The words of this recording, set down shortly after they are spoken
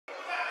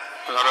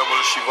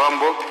Honorable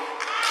Shivambu.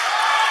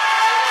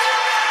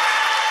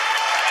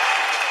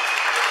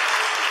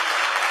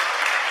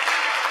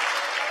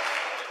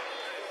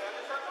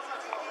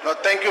 No,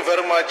 thank you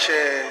very much,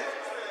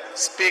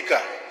 Speaker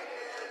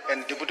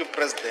and Deputy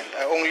President.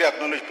 I only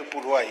acknowledge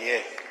people who are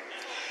here.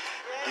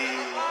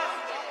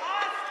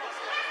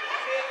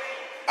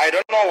 I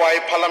don't know why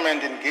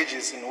Parliament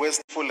engages in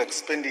wasteful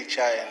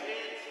expenditure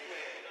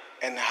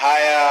and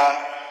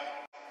hire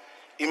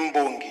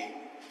imbongi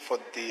for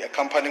the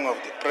accompanying of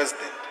the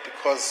President,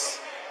 because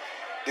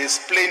there's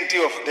plenty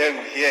of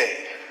them here.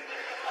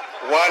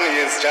 One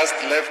has just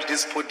left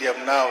this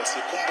podium now. So,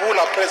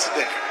 Kumbula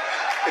President.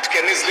 It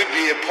can easily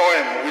be a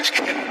poem which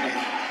can be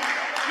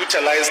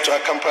utilized to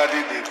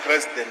accompany the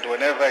President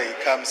whenever he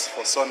comes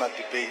for SONA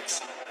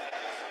debates.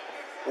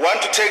 I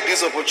want to take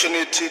this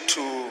opportunity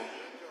to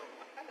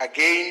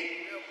again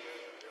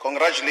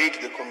congratulate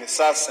the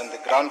commissars and the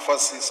ground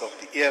forces of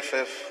the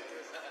EFF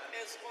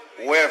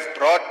who have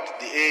brought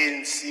the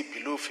ANC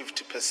below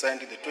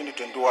 50% in the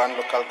 2021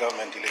 local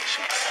government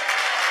elections.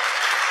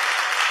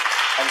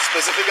 And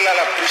specifically, I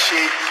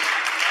appreciate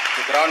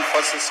the ground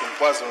forces in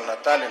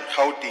KwaZulu-Natal and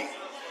Gauteng,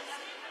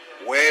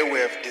 where we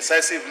have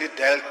decisively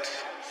dealt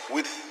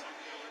with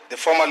the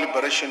former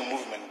liberation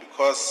movement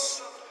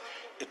because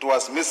it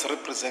was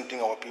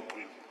misrepresenting our people.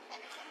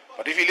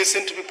 But if you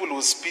listen to people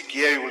who speak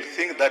here, you will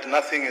think that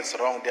nothing is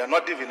wrong. They are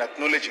not even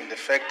acknowledging the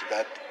fact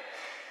that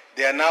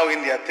they are now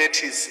in their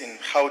 30s in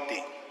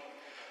Gauteng.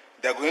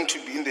 They are going to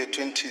be in their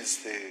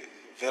 20s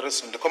very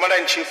soon. The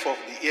Commander-in-Chief of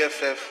the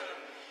EFF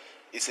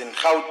is in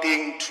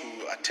Gauteng to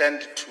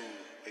attend to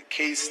a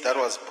case that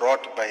was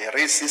brought by a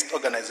racist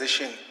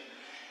organization,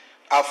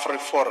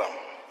 AfriForum,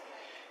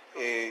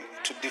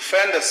 to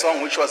defend a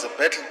song which was a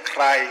battle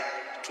cry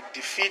to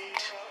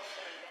defeat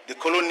the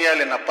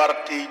colonial and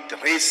apartheid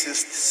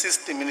racist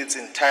system in its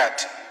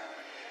entirety.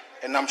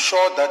 And I'm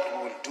sure that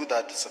we will do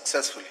that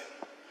successfully.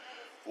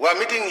 We are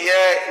meeting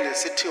here in the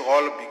City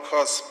Hall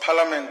because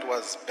Parliament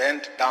was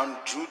bent down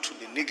due to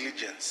the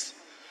negligence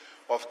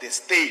of the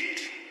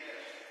state.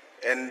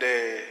 And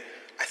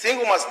I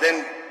think we must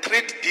then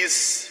treat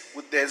this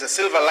with, there's a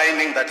silver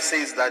lining that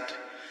says that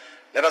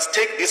let us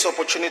take this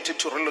opportunity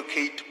to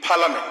relocate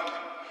Parliament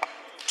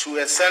to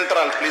a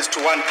central place, to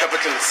one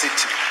capital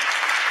city.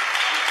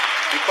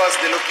 Because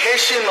the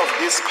location of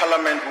this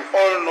Parliament, we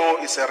all know,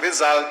 is a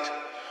result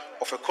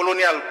of a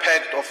colonial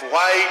pact of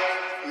white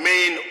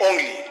men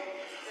only,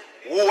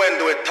 who, when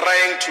they were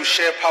trying to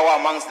share power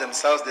amongst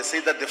themselves, they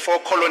said that the four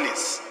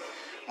colonies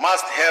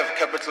must have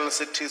capital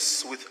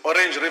cities, with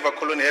Orange River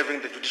Colony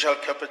having the judicial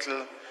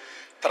capital,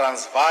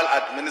 Transvaal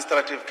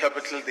administrative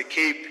capital, the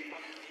Cape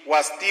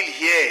was still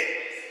here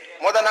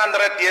more than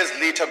 100 years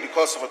later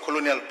because of a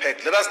colonial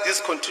pact. Let us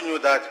discontinue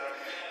that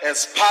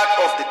as part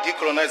of the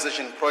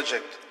decolonization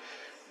project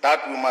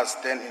that we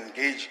must then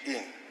engage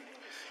in.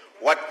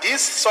 What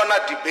this SONA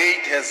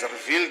debate has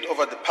revealed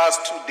over the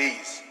past 2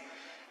 days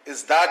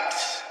is that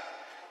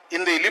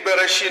in the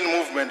liberation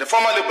movement, the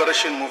former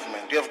liberation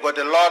movement, we have got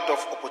a lot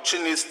of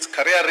opportunists,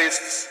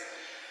 careerists,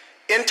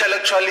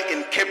 intellectually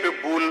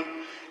incapable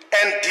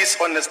and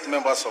dishonest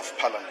members of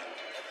Parliament,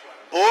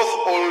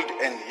 both old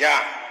and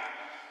young.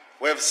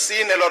 We have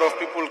seen a lot of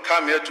people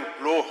come here to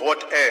blow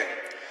hot air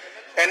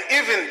and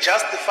even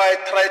justify,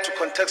 try to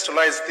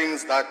contextualize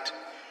things that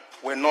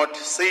were not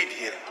said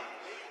here.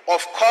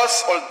 Of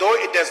course, although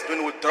it has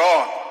been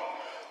withdrawn,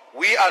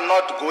 we are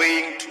not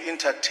going to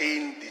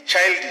entertain the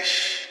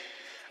childish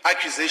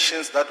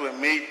accusations that were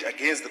made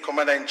against the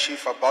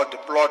Commander-in-Chief about the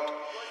plot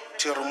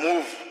to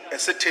remove a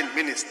certain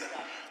minister.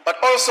 But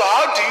also,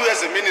 how do you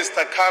as a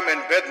minister come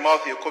and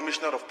badmouth your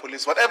commissioner of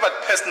police, whatever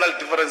personal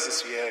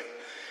differences you have,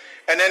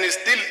 and then you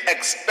still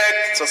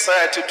expect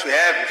society to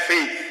have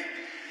faith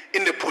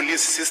in the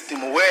police system,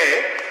 where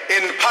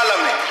in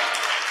Parliament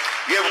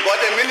you have got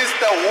a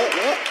minister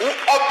who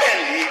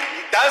openly he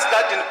does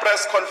that in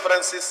press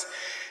conferences,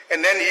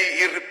 and then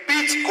he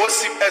repeats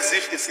gossip as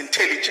if it's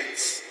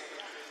intelligence.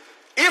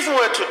 If we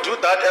were to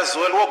do that as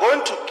well, we're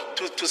going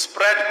to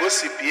spread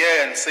gossip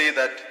here and say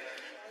that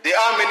there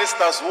are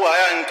ministers who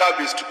hire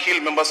Nkabis to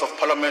kill members of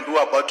Parliament who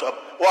are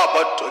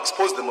about to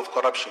expose them of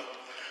corruption.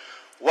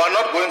 We are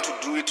not going to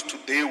do it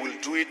today. We'll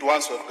do it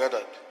once we've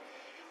gathered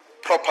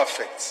proper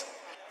facts.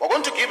 We're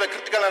going to give a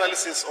critical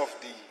analysis of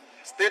the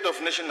State of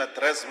Nation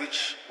address,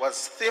 which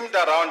was themed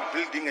around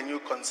building a new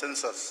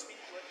consensus,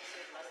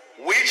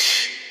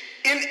 which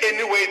in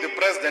any way the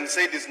President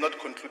said is not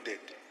concluded.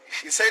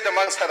 He said,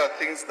 amongst other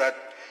things, that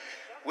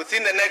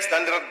within the next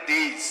 100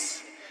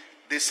 days,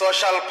 the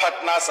social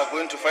partners are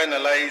going to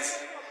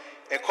finalize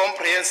a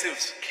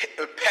comprehensive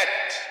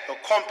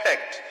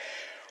compact,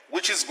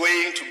 which is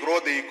going to grow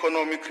the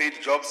economy,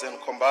 create jobs, and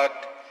combat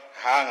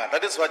hunger.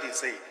 That is what he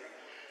said.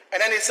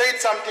 And then he said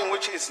something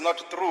which is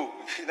not true.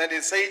 Then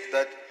he said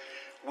that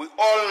we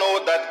all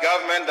know that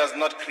government does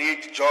not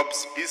create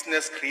jobs,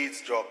 business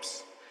creates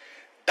jobs.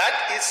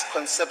 That is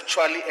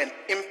conceptually and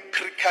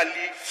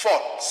empirically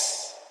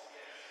false.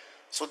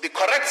 So the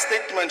correct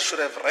statement should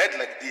have read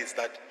like this,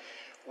 that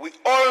We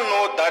all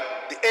know that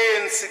the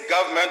ANC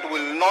government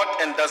will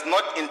not and does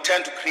not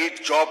intend to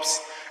create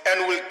jobs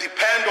and will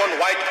depend on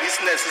white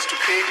businesses to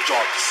create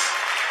jobs.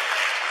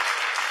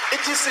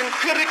 It is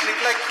empirically,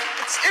 like,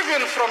 it's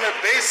even from a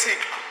basic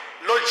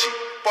logic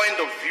point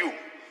of view.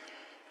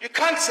 You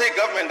can't say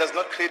government does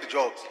not create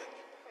jobs.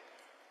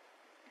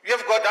 You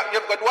have got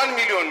 1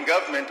 million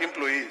government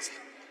employees.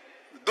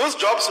 Those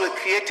jobs were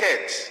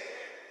created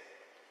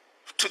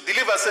to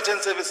deliver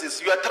certain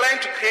services. You are trying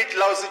to create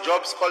lousy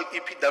jobs called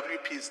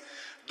EPWPs.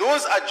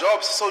 Those are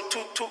jobs, so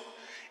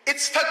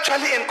it's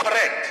factually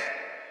incorrect.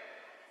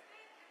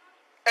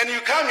 And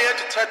you come here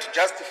to try to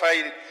justify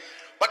it.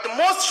 But the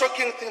most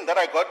shocking thing that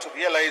I got to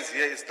realize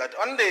here is that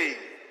on the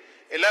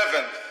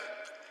 11th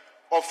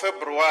of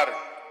February,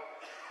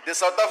 the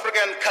South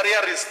African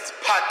Careerist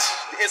Party,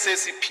 the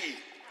SACP,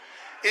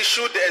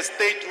 issued a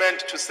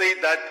statement to say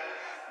that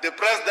the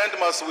president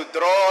must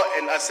withdraw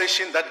an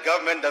assertion that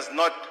government does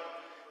not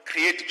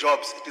create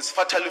jobs. It is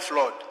fatally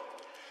flawed.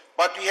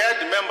 But we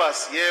had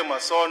members here,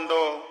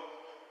 Masondo,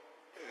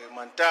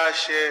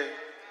 Mantashe,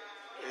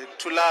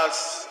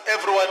 Tulas,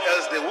 everyone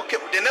else, they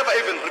never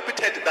even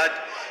repeated that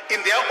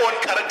in their own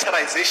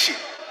characterization.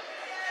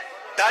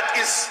 That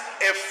is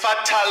a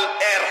fatal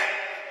error.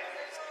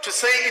 To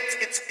say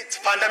it's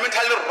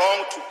fundamentally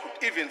wrong to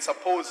even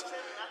suppose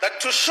that,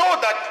 to show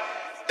that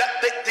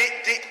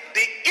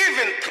they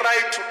even try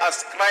to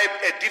ascribe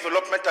a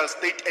developmental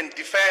state and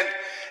defend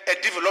a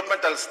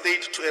developmental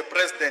state to a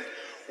president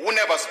who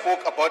never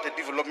spoke about a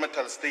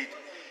developmental state.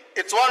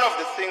 It's one of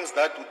the things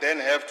that we then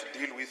have to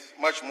deal with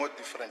much more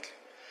differently.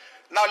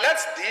 Now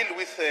let's deal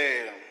with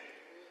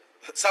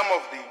some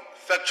of the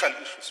factual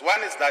issues.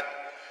 One is that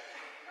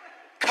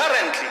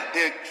currently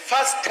the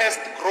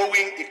fastest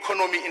growing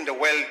economy in the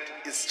world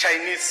is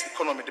Chinese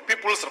economy, the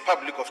People's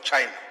Republic of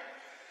China.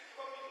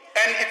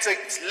 And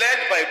it's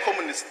led by a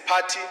communist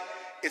party.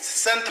 It's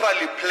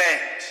centrally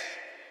planned.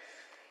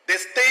 The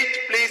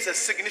state plays a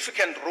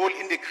significant role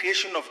in the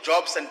creation of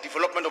jobs and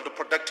development of the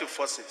productive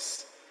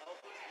forces.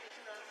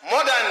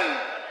 More than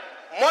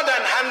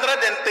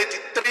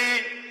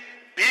 133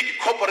 big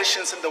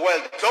corporations in the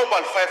world,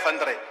 Global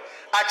 500,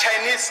 are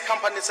Chinese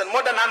companies, and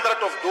more than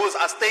 100 of those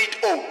are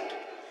state-owned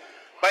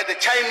by the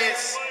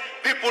Chinese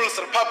People's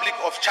Republic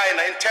of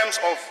China in terms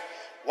of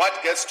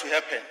what gets to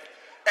happen.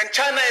 And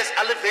China has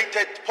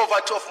elevated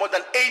poverty of more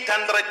than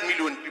 800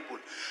 million people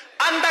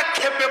under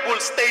capable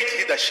state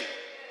leadership,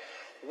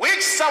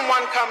 which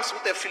someone comes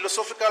with a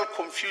philosophical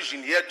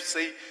confusion here to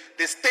say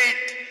the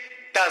state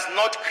does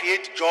not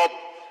create job,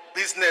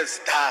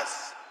 business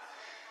does.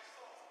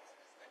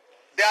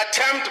 The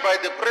attempt by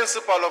the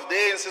principal of the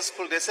ANC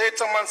school,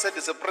 someone said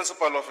it's a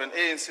principal of an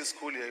ANC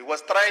school here. He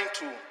was trying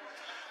to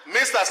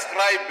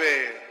misascribe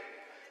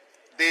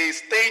the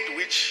state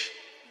which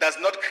does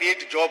not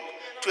create job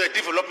to a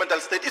developmental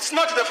state. It's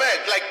not the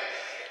fact. Like,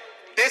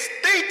 the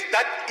state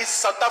that is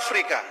South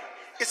Africa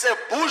is a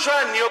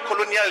bourgeois,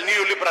 neo-colonial,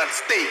 neoliberal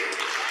state.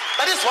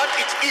 That is what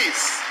it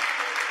is.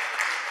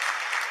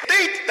 The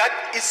state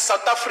that is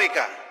South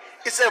Africa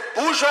is a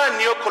bourgeois,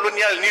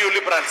 neo-colonial,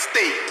 neoliberal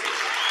state.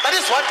 That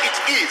is what it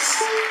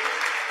is.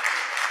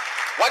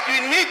 What we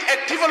need, a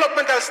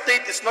developmental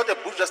state is not a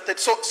bourgeois state.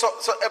 So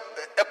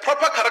a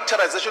proper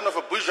characterization of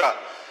a bourgeois,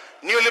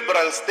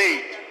 neoliberal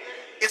state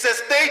is a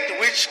state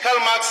which Karl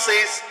Marx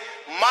says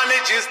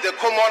manages the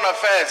common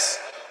affairs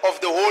of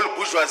the whole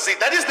bourgeoisie.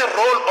 That is the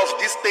role of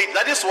this state.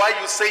 That is why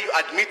you say, you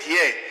admit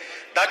here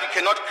that you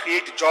cannot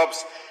create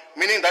jobs,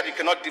 meaning that you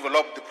cannot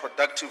develop the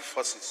productive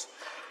forces.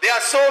 There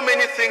are so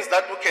many things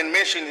that we can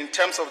mention in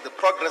terms of the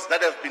progress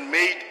that have been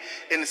made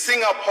in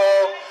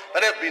Singapore,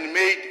 that have been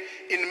made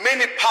in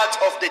many parts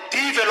of the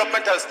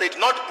developmental state,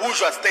 not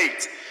bourgeois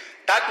states,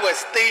 that were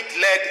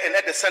state-led, and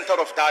at the center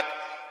of that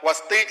was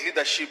state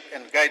leadership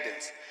and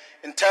guidance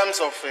in terms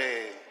of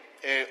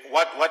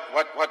what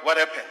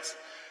happens.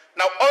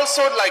 Now,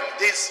 also, like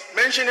this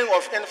mentioning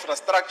of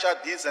infrastructure,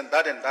 this and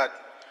that and that.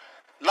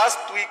 Last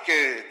week,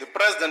 the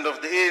president of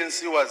the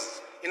ANC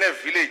was in a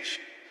village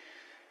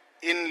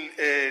in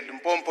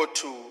Limpopo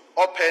to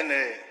open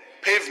a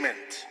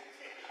pavement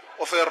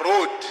of a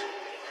road.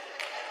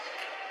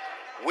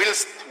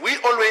 Whilst we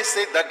always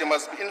say that there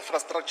must be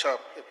infrastructure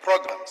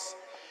programs.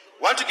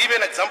 I want to give you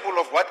an example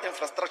of what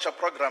infrastructure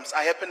programs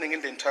are happening in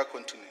the entire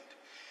continent.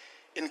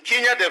 In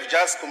Kenya, they've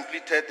just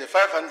completed the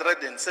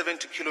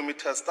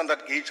 570-kilometer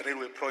standard gauge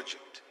railway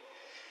project.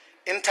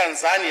 In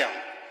Tanzania,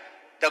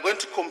 they're going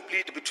to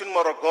complete between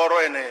Morogoro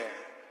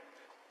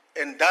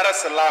and Dar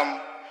es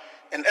Salaam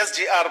an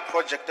SGR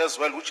project as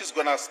well, which is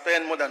going to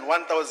span more than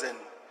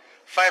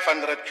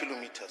 1,500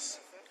 kilometers.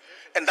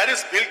 And that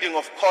is building,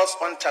 of course,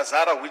 on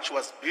Tazara, which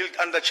was built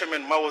under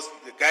Chairman Mao's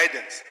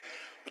guidance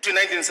between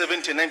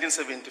 1970 and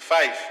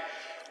 1975,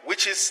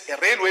 which is a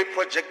railway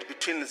project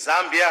between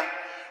Zambia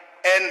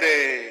and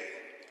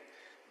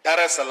Dar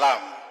es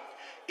Salaam.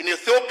 In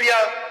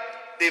Ethiopia,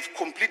 they've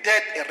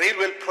completed a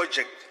railway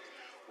project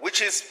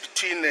which is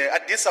between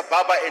Addis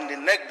Ababa and the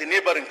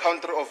neighboring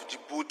country of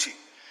Djibouti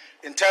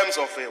in terms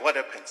of what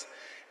happens.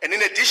 And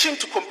in addition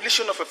to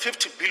completion of a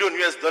 $50 billion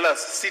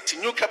city,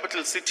 new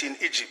capital city in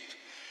Egypt,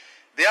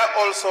 they are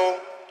also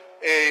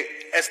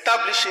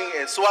establishing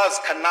a Suez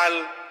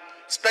Canal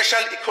special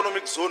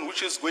economic zone,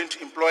 which is going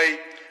to employ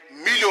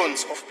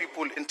millions of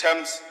people in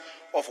terms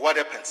of what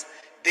happens.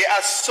 There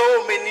are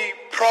so many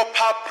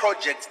proper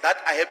projects that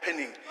are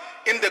happening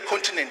in the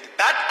continent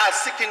that are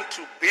seeking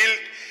to build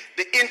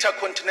the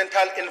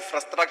intercontinental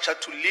infrastructure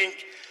to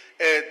link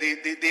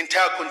the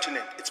entire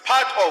continent. It's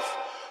part of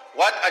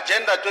what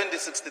Agenda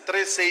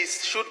 2063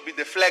 says should be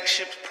the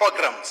flagship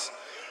programs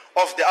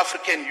of the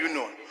African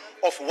Union,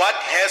 of what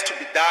has to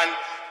be done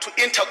to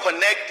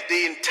interconnect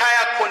the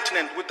entire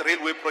continent with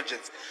railway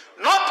projects.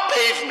 Not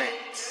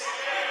pavements,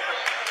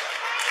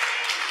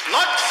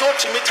 not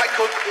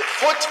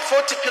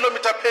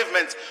 40-kilometer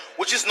pavements,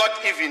 which is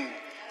not even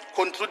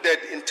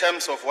concluded in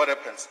terms of what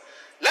happens.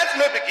 Let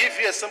me give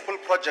you a simple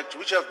project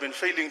which I've been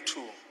failing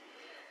to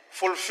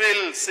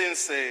fulfill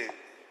since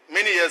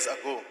many years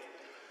ago.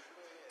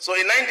 So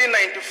in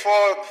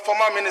 1994,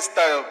 former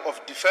Minister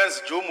of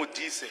Defense Joe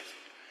Modise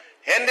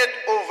handed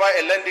over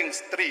a landing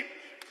strip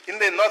in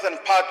the northern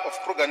part of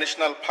Kruger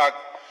National Park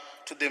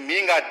to the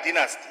Minga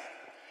dynasty.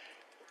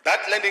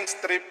 That landing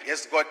strip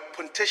has got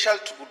potential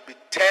to be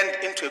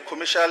turned into a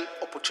commercial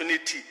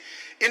opportunity,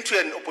 into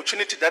an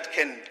opportunity that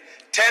can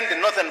turn the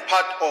northern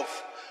part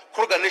of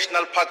Kruger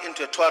National Park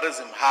into a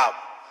tourism hub.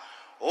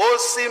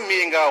 Hosi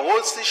Minga,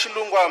 Hosi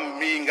Shilungwa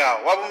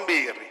Minga,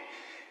 Wabumbiri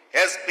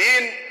has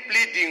been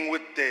pleading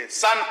with the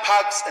Sun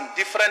Parks and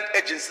different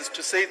agencies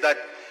to say that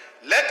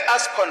let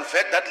us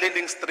convert that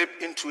landing strip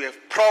into a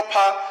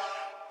proper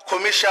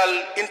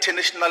commercial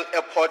international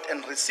airport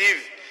and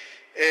receive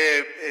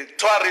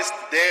tourists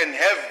there and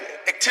have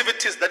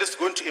activities that is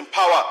going to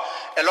empower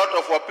a lot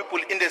of our people.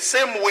 In the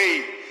same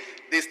way,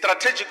 the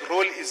strategic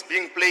role is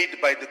being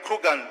played by the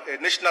Kruger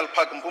National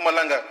Park in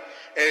Mpumalanga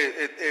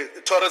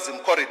tourism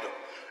corridor.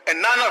 And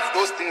none of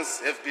those things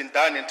have been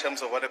done in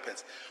terms of what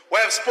happens. We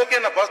have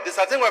spoken about this.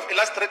 I think we have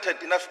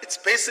illustrated enough. It's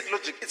basic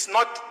logic. It's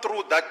not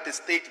true that the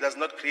state does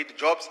not create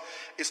jobs.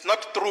 It's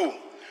not true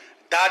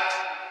that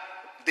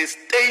the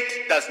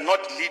state does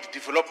not lead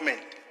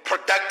development,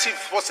 productive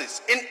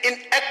forces. In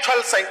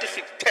actual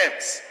scientific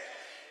terms,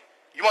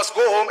 you must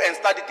go home and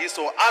study this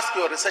or ask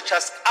your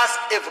researchers, ask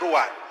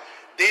everyone.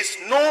 There is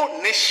no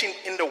nation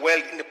in the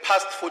world in the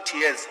past 40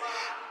 years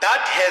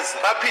that has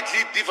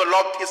rapidly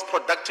developed its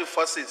productive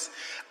forces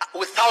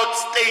without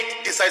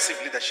state decisive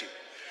leadership.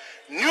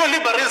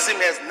 Neoliberalism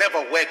has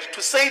never worked.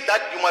 To say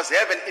that you must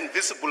have an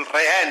invisible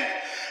hand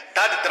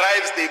that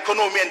drives the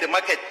economy and the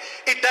market,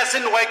 it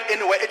doesn't work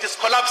anywhere. It is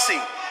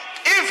collapsing.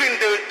 Even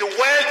the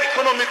World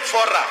Economic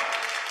Forum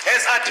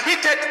has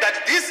admitted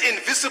that this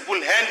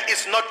invisible hand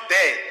is not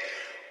there.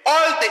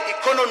 All the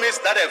economies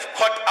that have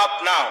caught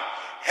up now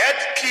had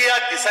clear,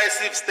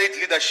 decisive state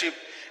leadership,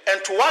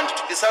 and to want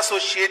to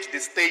disassociate the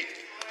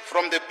state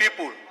from the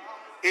people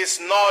is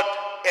not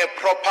a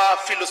proper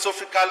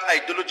philosophical,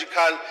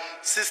 ideological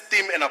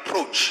system and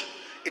approach.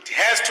 It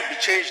has to be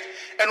changed.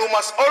 And we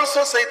must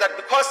also say that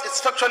because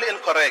it's factually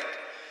incorrect,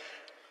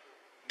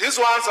 these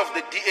ones of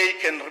the DA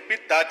can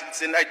repeat that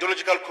it's an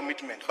ideological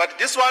commitment. But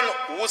this one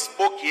who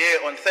spoke here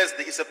on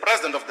Thursday is a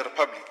president of the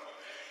Republic.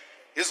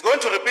 He's going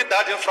to repeat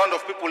that in front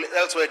of people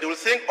elsewhere. They will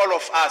think all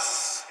of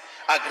us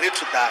agree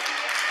to that.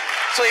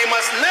 So he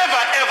must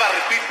never ever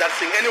repeat that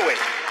thing anyway.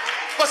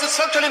 Because it's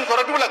factually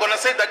incorrect. People are going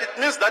to say that it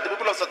means that the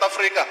people of South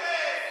Africa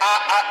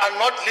are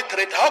not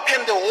literate. How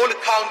can the whole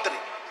country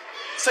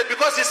say?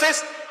 Because he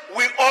says,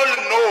 we all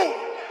know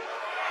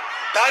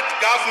that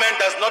government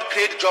does not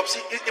create jobs.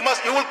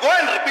 He will go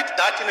and repeat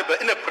that in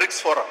a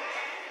BRICS forum.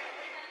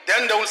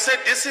 Then they will say,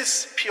 this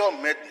is pure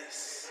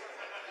madness.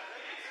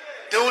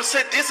 They will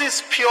say, this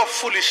is pure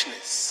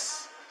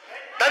foolishness.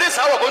 That is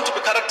how we're going to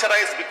be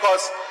characterized,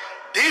 because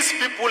these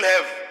people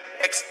have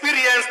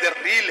experienced the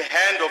real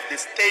hand of the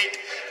state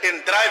in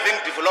driving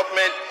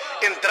development,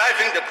 in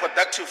driving the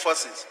productive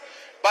forces.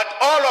 But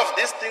all of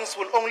these things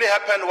will only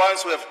happen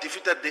once we have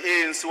defeated the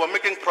ANC. We're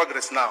making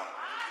progress now.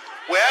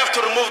 We have to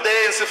remove the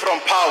ANC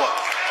from power.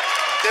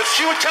 The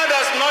future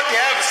does not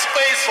have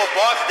space for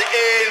both the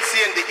ANC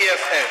and the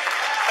EFF.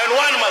 And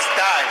one must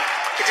die.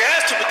 It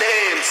has to be the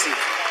ANC.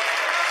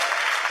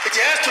 It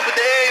has to be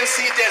the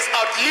ANC. It has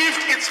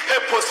outlived its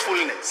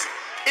purposefulness.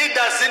 It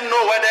doesn't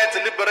know whether it's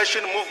a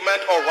liberation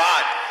movement or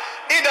what.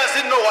 It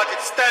doesn't know what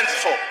it stands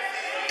for.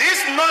 This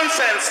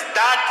nonsense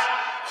that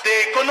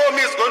the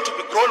economy is going to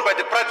be grown by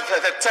the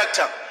private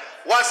sector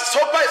was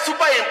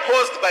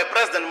superimposed by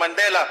President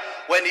Mandela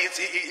when he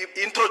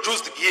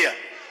introduced gear.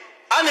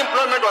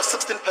 Unemployment was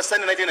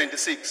 16% in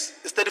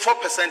 1996. It's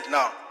 34%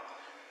 now.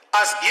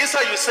 As Gisa,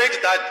 you said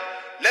that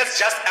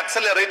let's just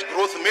accelerate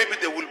growth. Maybe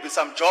there will be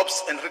some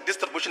jobs and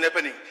redistribution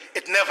happening.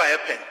 It never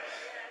happened.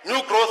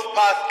 New growth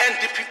path,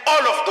 NDP,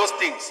 all of those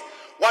things.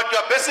 What you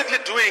are basically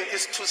doing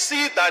is to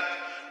see that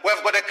we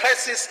have got a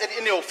crisis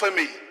in your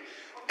family,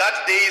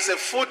 that there is a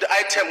food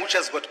item which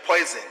has got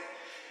poison.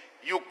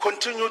 You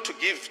continue to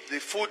give the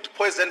food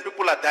poison,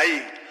 people are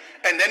dying,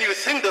 and then you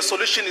think the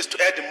solution is to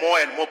add more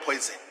and more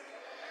poison.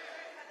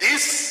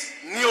 This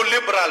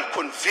neoliberal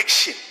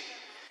conviction,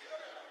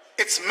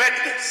 it's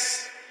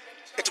madness.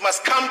 It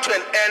must come to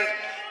an end.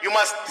 You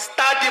must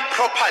study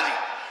properly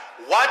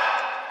what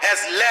has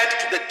led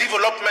to the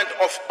development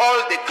of all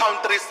the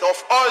countries, of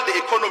all the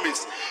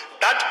economies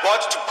that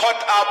got to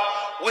caught up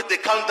with the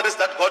countries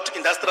that got to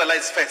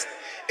industrialize first.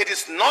 It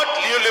is not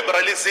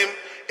neoliberalism.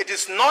 It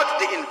is not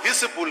the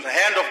invisible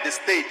hand of the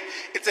state.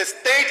 It's a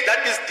state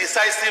that is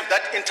decisive,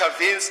 that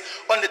intervenes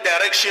on the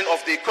direction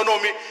of the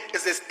economy.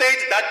 It's a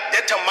state that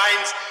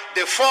determines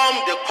the form,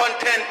 the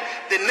content,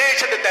 the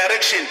nature, the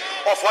direction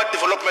of what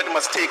development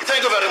must take.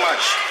 Thank you very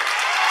much.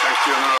 Thank you.